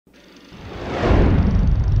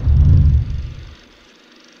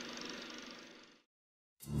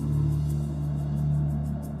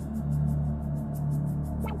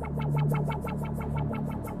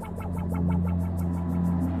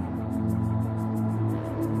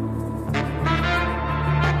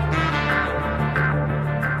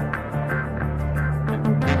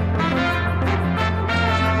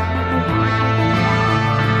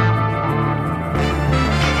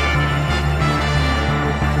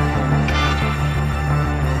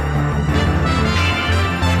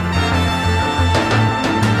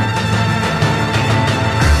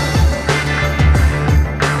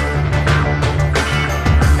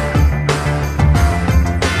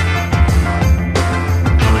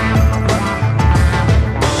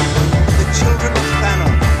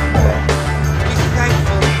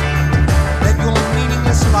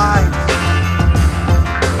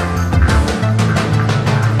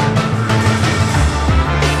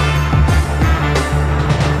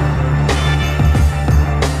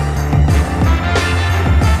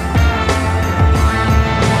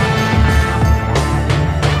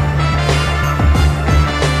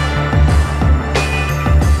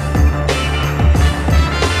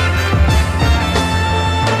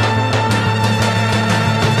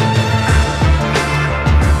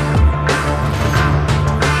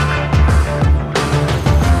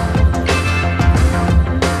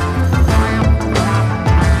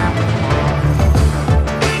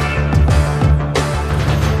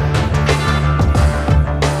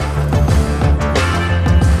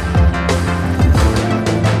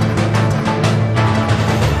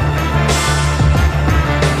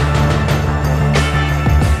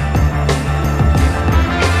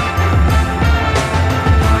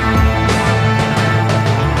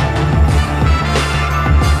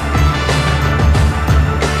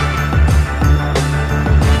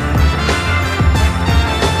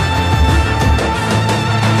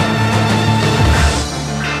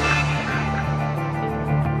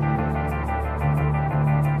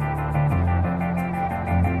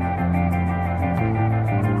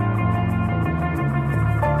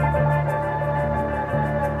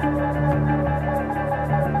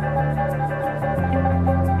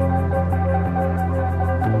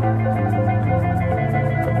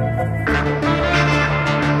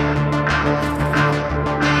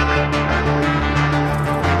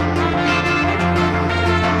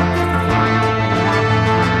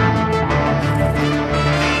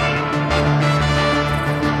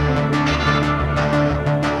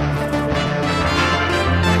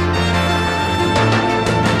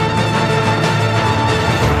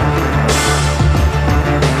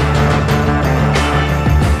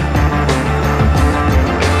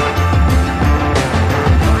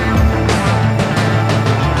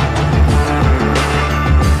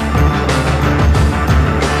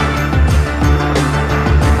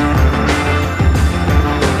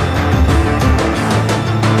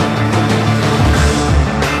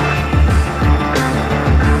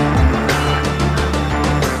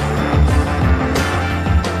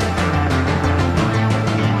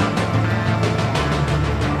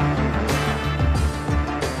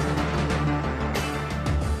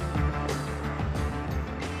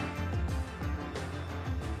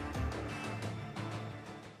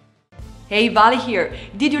Hey, Vali here.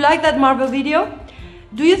 Did you like that Marvel video?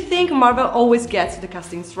 Do you think Marvel always gets the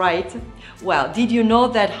castings right? Well, did you know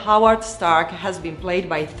that Howard Stark has been played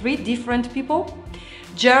by 3 different people?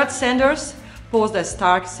 Jared Sanders posed as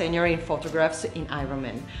Stark Sr. in photographs in Iron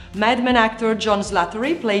Man. Mad Men actor John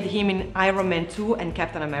Slattery played him in Iron Man 2 and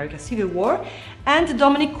Captain America Civil War, and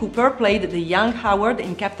Dominic Cooper played the young Howard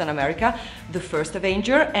in Captain America, the First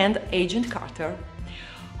Avenger and Agent Carter.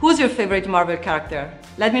 Who's your favorite Marvel character?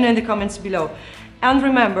 Let me know in the comments below. And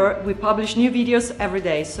remember, we publish new videos every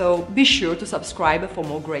day, so be sure to subscribe for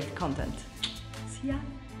more great content. See ya!